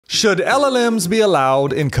Should LLMs be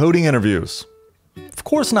allowed in coding interviews? Of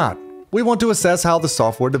course not. We want to assess how the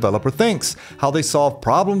software developer thinks, how they solve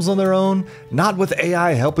problems on their own, not with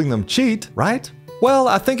AI helping them cheat, right? Well,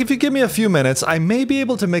 I think if you give me a few minutes, I may be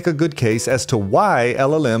able to make a good case as to why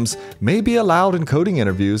LLMs may be allowed in coding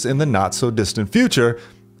interviews in the not-so-distant future,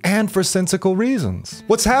 and for sensical reasons.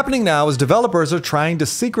 What's happening now is developers are trying to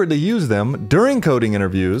secretly use them during coding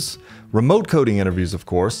interviews, remote coding interviews of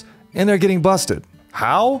course, and they're getting busted.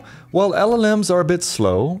 How? Well, LLMs are a bit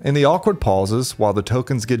slow, and the awkward pauses while the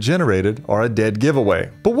tokens get generated are a dead giveaway.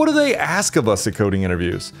 But what do they ask of us at coding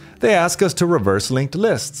interviews? They ask us to reverse linked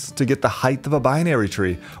lists, to get the height of a binary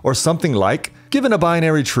tree, or something like, given a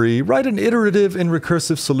binary tree, write an iterative and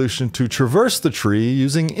recursive solution to traverse the tree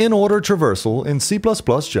using in-order traversal in C++,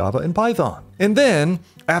 Java, and Python. And then,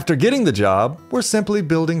 after getting the job, we're simply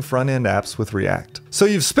building front-end apps with React. So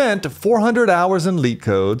you've spent 400 hours in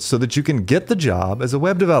LeetCode so that you can get the job as a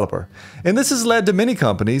web developer. And this has led to many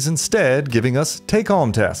companies instead giving us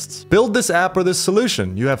take-home tests. Build this app or this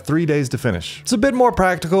solution. You have 3 days to finish. It's a bit more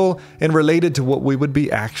practical and related to what we would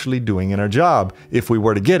be actually doing in our job if we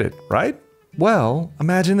were to get it, right? Well,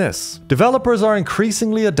 imagine this. Developers are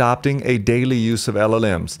increasingly adopting a daily use of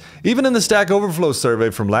LLMs. Even in the Stack Overflow survey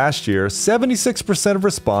from last year, 76% of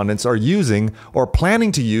respondents are using or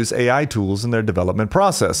planning to use AI tools in their development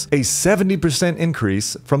process, a 70%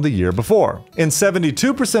 increase from the year before. And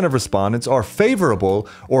 72% of respondents are favorable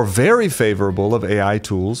or very favorable of AI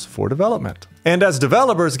tools for development. And as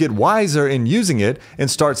developers get wiser in using it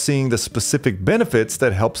and start seeing the specific benefits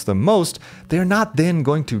that helps them most, they're not then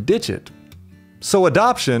going to ditch it. So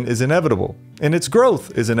adoption is inevitable, and its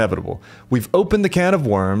growth is inevitable. We've opened the can of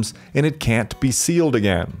worms, and it can't be sealed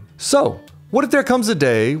again. So, what if there comes a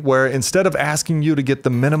day where instead of asking you to get the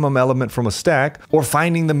minimum element from a stack or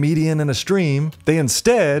finding the median in a stream, they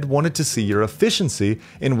instead wanted to see your efficiency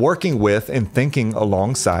in working with and thinking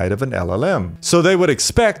alongside of an LLM? So they would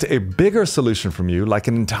expect a bigger solution from you, like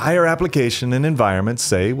an entire application and environment,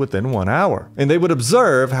 say within 1 hour. And they would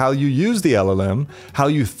observe how you use the LLM, how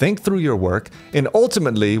you think through your work, and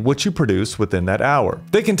ultimately what you produce within that hour.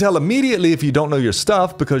 They can tell immediately if you don't know your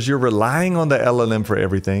stuff because you're relying on the LLM for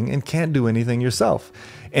everything and can't do anything yourself.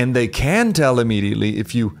 And they can tell immediately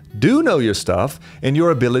if you do know your stuff and your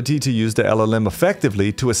ability to use the LLM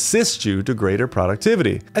effectively to assist you to greater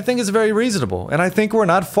productivity. I think it's very reasonable, and I think we're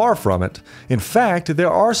not far from it. In fact, there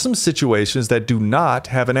are some situations that do not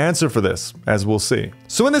have an answer for this, as we'll see.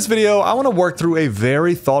 So in this video, I want to work through a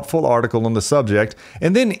very thoughtful article on the subject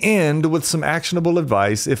and then end with some actionable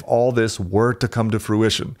advice if all this were to come to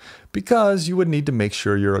fruition, because you would need to make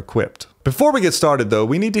sure you're equipped. Before we get started though,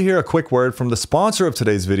 we need to hear a quick word from the sponsor of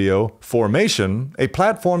today's video, Formation, a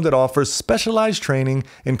platform that offers specialized training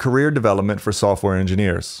in career development for software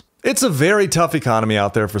engineers. It's a very tough economy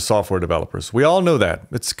out there for software developers. We all know that.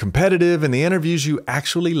 It's competitive, and the interviews you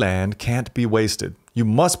actually land can't be wasted. You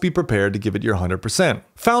must be prepared to give it your 100%.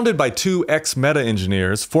 Founded by 2 ex-Meta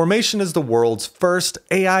engineers, Formation is the world's first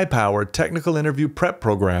AI-powered technical interview prep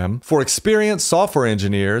program for experienced software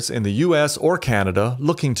engineers in the US or Canada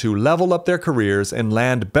looking to level up their careers and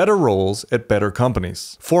land better roles at better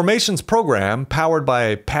companies. Formation's program, powered by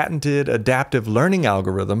a patented adaptive learning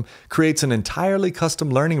algorithm, creates an entirely custom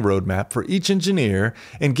learning roadmap for each engineer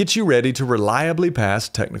and gets you ready to reliably pass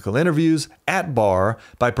technical interviews at bar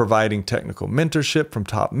by providing technical mentorship from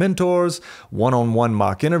top mentors, one-on-one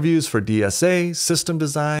mock interviews for DSA, system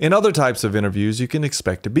design, and other types of interviews you can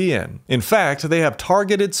expect to be in. In fact, they have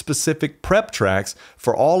targeted specific prep tracks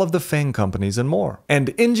for all of the FANG companies and more.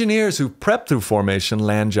 And engineers who prep through Formation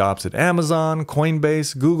land jobs at Amazon,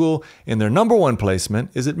 Coinbase, Google, and their #1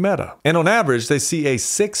 placement is at Meta. And on average, they see a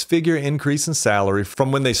 6-figure increase in salary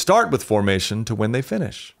from when they start with Formation to when they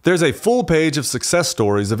finish. There's a full page of success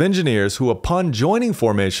stories of engineers who, upon joining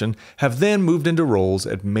Formation, have then moved into roles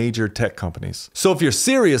at major tech companies. So if you're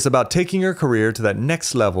serious about taking your career to that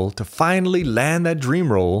next level to finally land that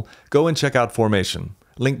dream role, go and check out Formation.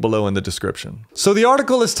 Link below in the description. So the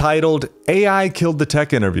article is titled, AI Killed the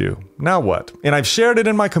Tech Interview. Now what? And I've shared it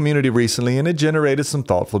in my community recently, and it generated some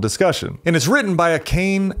thoughtful discussion. And it's written by a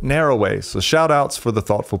Kane Narrowway, so shout outs for the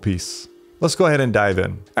thoughtful piece. Let's go ahead and dive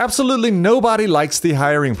in. Absolutely nobody likes the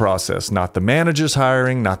hiring process. Not the managers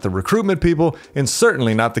hiring, not the recruitment people, and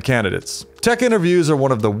certainly not the candidates. Tech interviews are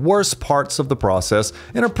one of the worst parts of the process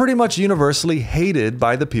and are pretty much universally hated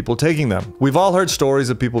by the people taking them. We've all heard stories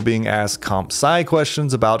of people being asked comp sci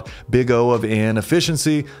questions about big O of N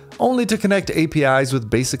efficiency, only to connect APIs with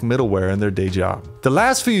basic middleware in their day job. The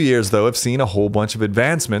last few years, though, have seen a whole bunch of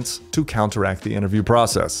advancements to counteract the interview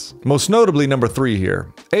process. Most notably, number 3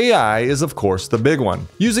 here. AI is, of course, the big one.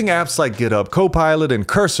 Using apps like GitHub Copilot and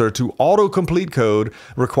Cursor to auto-complete code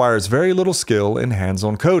requires very little skill in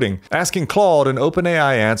hands-on coding. Asking Claude and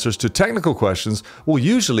OpenAI answers to technical questions will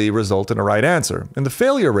usually result in a right answer, and the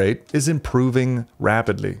failure rate is improving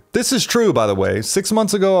rapidly. This is true, by the way. 6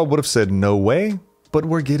 months ago, I would have said no way. But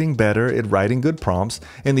we're getting better at writing good prompts,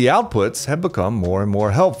 and the outputs have become more and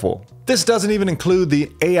more helpful. This doesn't even include the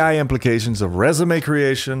AI implications of resume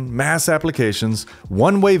creation, mass applications,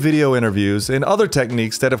 one-way video interviews, and other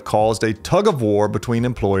techniques that have caused a tug-of-war between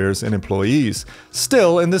employers and employees.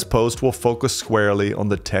 Still, in this post, we'll focus squarely on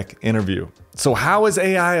the tech interview. So how has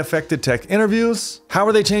AI affected tech interviews? How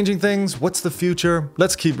are they changing things? What's the future?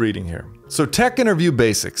 Let's keep reading here. So tech interview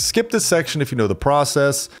basics. Skip this section if you know the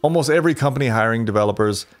process. Almost every company hiring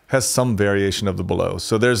developers has some variation of the below.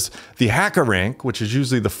 So there's the hacker rank, which is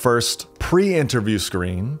usually the first pre-interview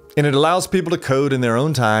screen, and it allows people to code in their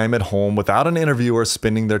own time at home without an interviewer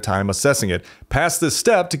spending their time assessing it. Pass this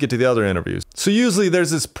step to get to the other interviews. So usually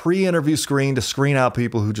there's this pre-interview screen to screen out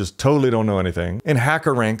people who just totally don't know anything, and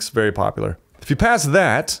hacker rank's very popular. If you pass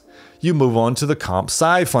that, you move on to the comp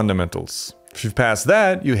sci fundamentals. If you pass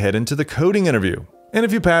that, you head into the coding interview. And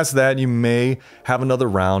if you pass that, you may have another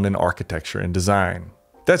round in architecture and design.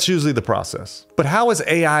 That's usually the process. But how has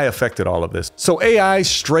AI affected all of this? So AI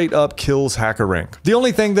straight up kills hacker rank. The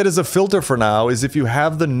only thing that is a filter for now is if you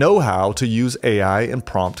have the know-how to use AI and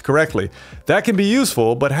prompt correctly. That can be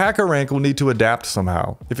useful, but hacker rank will need to adapt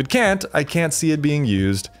somehow. If it can't, I can't see it being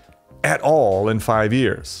used at all in 5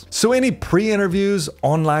 years. So any pre-interviews,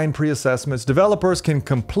 online pre-assessments, developers can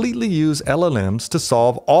completely use LLMs to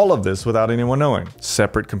solve all of this without anyone knowing.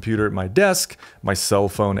 Separate computer at my desk, my cell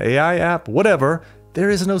phone AI app, whatever, there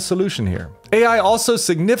is no solution here. AI also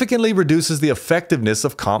significantly reduces the effectiveness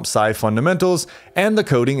of comp sci fundamentals and the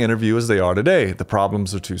coding interview as they are today. The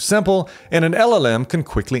problems are too simple, and an LLM can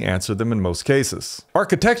quickly answer them in most cases.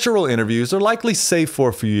 Architectural interviews are likely safe for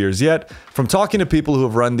a few years yet. From talking to people who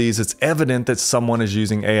have run these, it's evident that someone is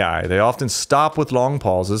using AI. They often stop with long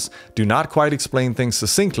pauses, do not quite explain things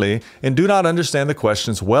succinctly, and do not understand the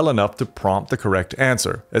questions well enough to prompt the correct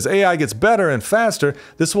answer. As AI gets better and faster,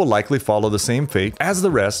 this will likely follow the same fate as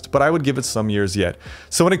the rest, but I would give it some years yet.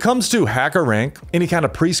 So when it comes to hacker rank, any kind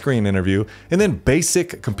of pre-screen interview, and then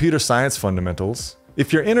basic computer science fundamentals,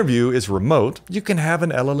 if your interview is remote, you can have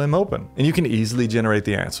an LLM open and you can easily generate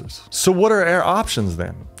the answers. So what are our options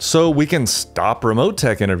then? So we can stop remote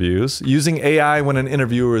tech interviews. Using AI when an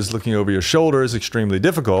interviewer is looking over your shoulder is extremely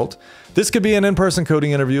difficult. This could be an in-person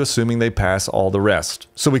coding interview assuming they pass all the rest.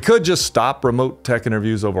 So we could just stop remote tech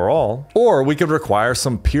interviews overall, or we could require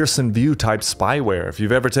some Pearson VUE type spyware. If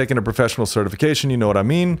you've ever taken a professional certification, you know what I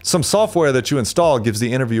mean. Some software that you install gives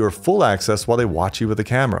the interviewer full access while they watch you with a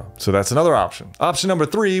camera. So that's another option. Option number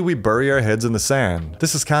 3, we bury our heads in the sand.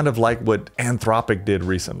 This is kind of like what Anthropic did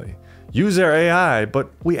recently. Use our AI,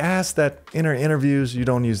 but we ask that in our interviews you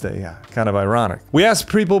don't use the AI. Kind of ironic. We ask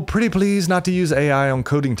people pretty please not to use AI on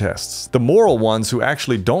coding tests. The moral ones who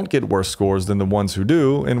actually don't get worse scores than the ones who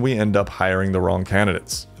do, and we end up hiring the wrong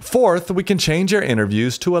candidates. Fourth, we can change our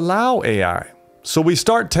interviews to allow AI. So we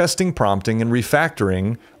start testing prompting and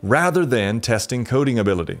refactoring rather than testing coding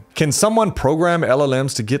ability. Can someone program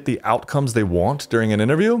LLMs to get the outcomes they want during an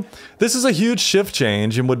interview? This is a huge shift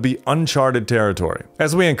change and would be uncharted territory.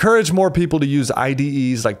 As we encourage more people to use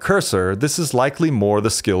IDEs like Cursor, this is likely more the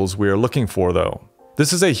skills we are looking for though.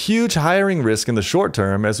 This is a huge hiring risk in the short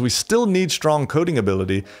term as we still need strong coding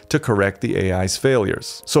ability to correct the AI's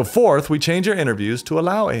failures. So fourth, we change our interviews to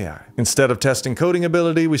allow AI. Instead of testing coding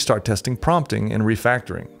ability, we start testing prompting and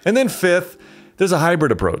refactoring. And then fifth, there's a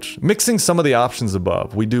hybrid approach, mixing some of the options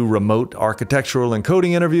above. We do remote architectural and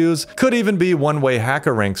coding interviews, could even be one-way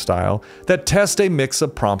hacker rank style, that test a mix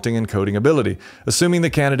of prompting and coding ability. Assuming the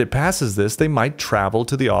candidate passes this, they might travel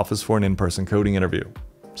to the office for an in-person coding interview.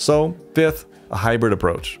 So fifth, a hybrid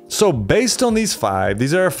approach. So based on these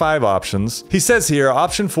these are our 5 options. He says here,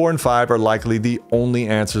 option 4 and 5 are likely the only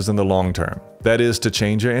answers in the long term. That is, to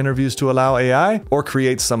change your interviews to allow AI or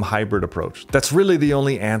create some hybrid approach. That's really the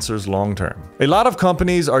only answers long term. A lot of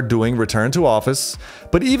companies are doing return to office,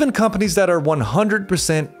 but even companies that are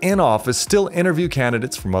 100% in office still interview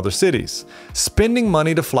candidates from other cities. Spending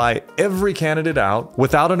money to fly every candidate out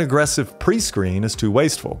without an aggressive pre-screen is too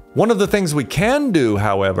wasteful. One of the things we can do,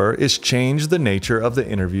 however, is change the nature of the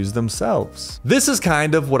interviews themselves. This is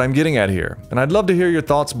kind of what I'm getting at here, and I'd love to hear your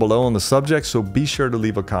thoughts below on the subject, so be sure to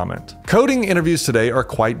leave a comment. Coding interviews today are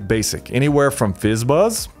quite basic, anywhere from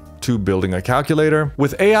FizzBuzz to building a calculator.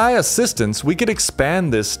 With AI assistance, we could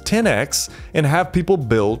expand this 10x and have people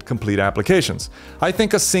build complete applications. I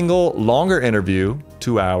think a single longer interview,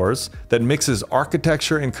 2 hours, that mixes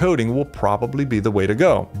architecture and coding will probably be the way to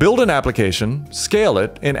go. Build an application, scale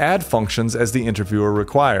it, and add functions as the interviewer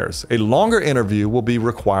requires. A longer interview will be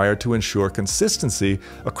required to ensure consistency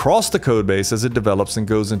across the codebase as it develops and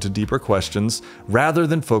goes into deeper questions rather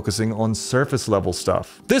than focusing on surface level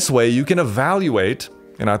stuff. This way you can evaluate,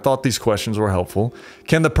 and I thought these questions were helpful.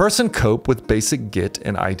 Can the person cope with basic Git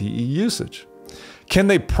and IDE usage? Can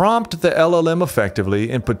they prompt the LLM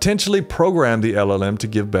effectively and potentially program the LLM to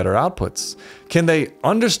give better outputs? Can they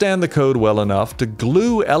understand the code well enough to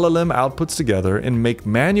glue LLM outputs together and make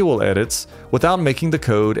manual edits without making the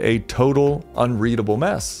code a total unreadable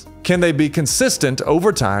mess? Can they be consistent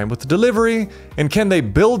over time with delivery? And can they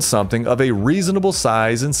build something of a reasonable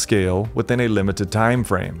size and scale within a limited time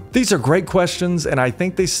frame? These are great questions, and I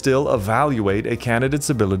think they still evaluate a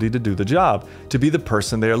candidate's ability to do the job, to be the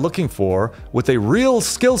person they are looking for with a real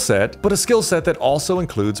skill set, but a skill set that also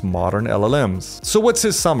includes modern LLMs. So what's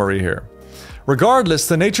his summary here? Regardless,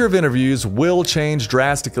 the nature of interviews will change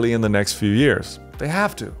drastically in the next few years. They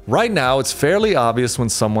have to. Right now, it's fairly obvious when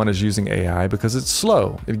someone is using AI because it's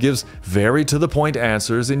slow. It gives very to-the-point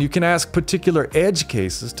answers, and you can ask particular edge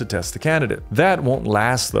cases to test the candidate. That won't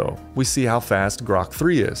last though. We see how fast Grok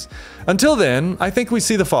 3 is. Until then, I think we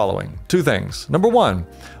see the following. 2 things. Number 1,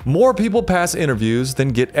 more people pass interviews than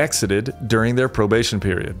get exited during their probation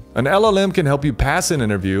period. An LLM can help you pass an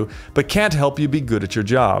interview, but can't help you be good at your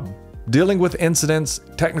job. Dealing with incidents,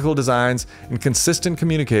 technical designs, and consistent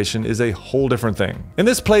communication is a whole different thing. And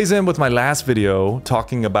this plays in with my last video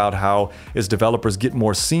talking about how as developers get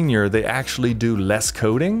more senior, they actually do less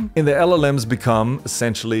coding, and the LLMs become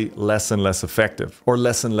essentially less and less effective, or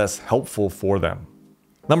less and less helpful for them.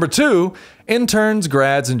 Number 2, interns,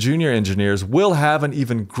 grads, and junior engineers will have an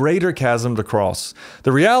even greater chasm to cross.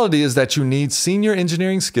 The reality is that you need senior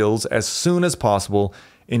engineering skills as soon as possible,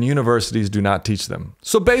 and universities do not teach them.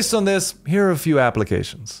 So based on this, here are a few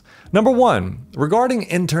applications. Number 1, regarding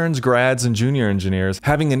interns, grads, and junior engineers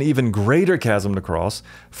having an even greater chasm to cross,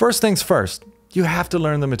 first things first, you have to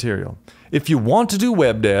learn the material. If you want to do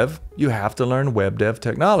web dev, you have to learn web dev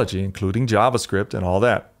technology, including JavaScript and all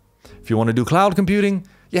that. If you want to do cloud computing,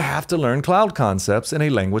 you have to learn cloud concepts in a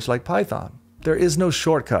language like Python. There is no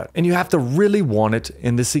shortcut, and you have to really want it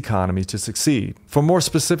in this economy to succeed. For more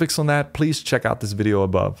specifics on that, please check out this video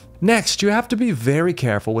above. Next, you have to be very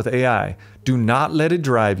careful with AI. Do not let it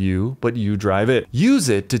drive you, but you drive it. Use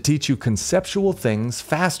it to teach you conceptual things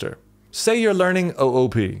faster. Say you're learning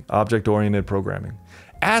OOP, Object-Oriented Programming.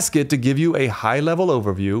 Ask it to give you a high-level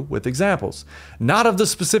overview with examples, not of the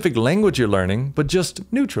specific language you're learning, but just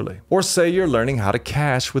neutrally. Or say you're learning how to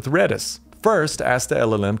cache with Redis. First, ask the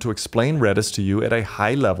LLM to explain Redis to you at a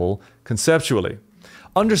high level conceptually.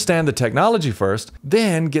 Understand the technology first,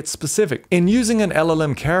 then get specific. In using an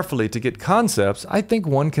LLM carefully to get concepts, I think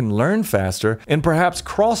one can learn faster and perhaps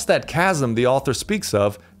cross that chasm the author speaks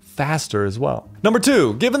of faster as well. Number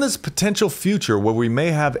 2, given this potential future where we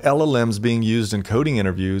may have LLMs being used in coding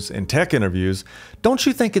interviews and tech interviews, don't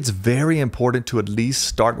you think it's very important to at least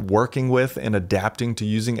start working with and adapting to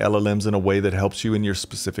using LLMs in a way that helps you in your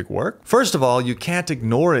specific work? First of all, you can't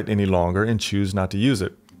ignore it any longer and choose not to use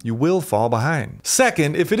it. You will fall behind.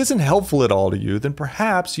 Second, if it isn't helpful at all to you, then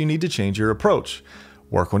perhaps you need to change your approach.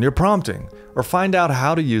 Work on your prompting, or find out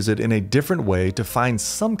how to use it in a different way to find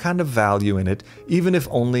some kind of value in it, even if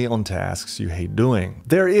only on tasks you hate doing.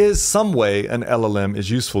 There is some way an LLM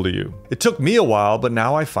is useful to you. It took me a while, but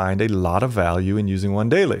now I find a lot of value in using one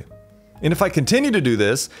daily. And if I continue to do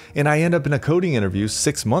this, and I end up in a coding interview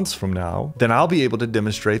 6 months from now, then I'll be able to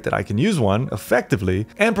demonstrate that I can use one effectively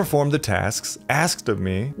and perform the tasks asked of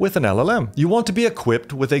me with an LLM. You want to be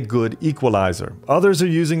equipped with a good equalizer. Others are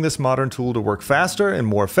using this modern tool to work faster and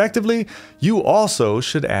more effectively. You also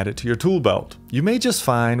should add it to your tool belt. You may just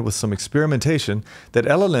find with some experimentation that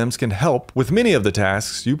LLMs can help with many of the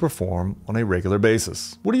tasks you perform on a regular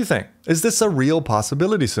basis. What do you think? Is this a real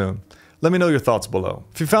possibility soon? Let me know your thoughts below.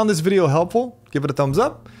 If you found this video helpful, give it a thumbs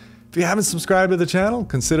up. If you haven't subscribed to the channel,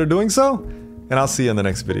 consider doing so. and I'll see you in the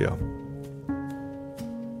next video.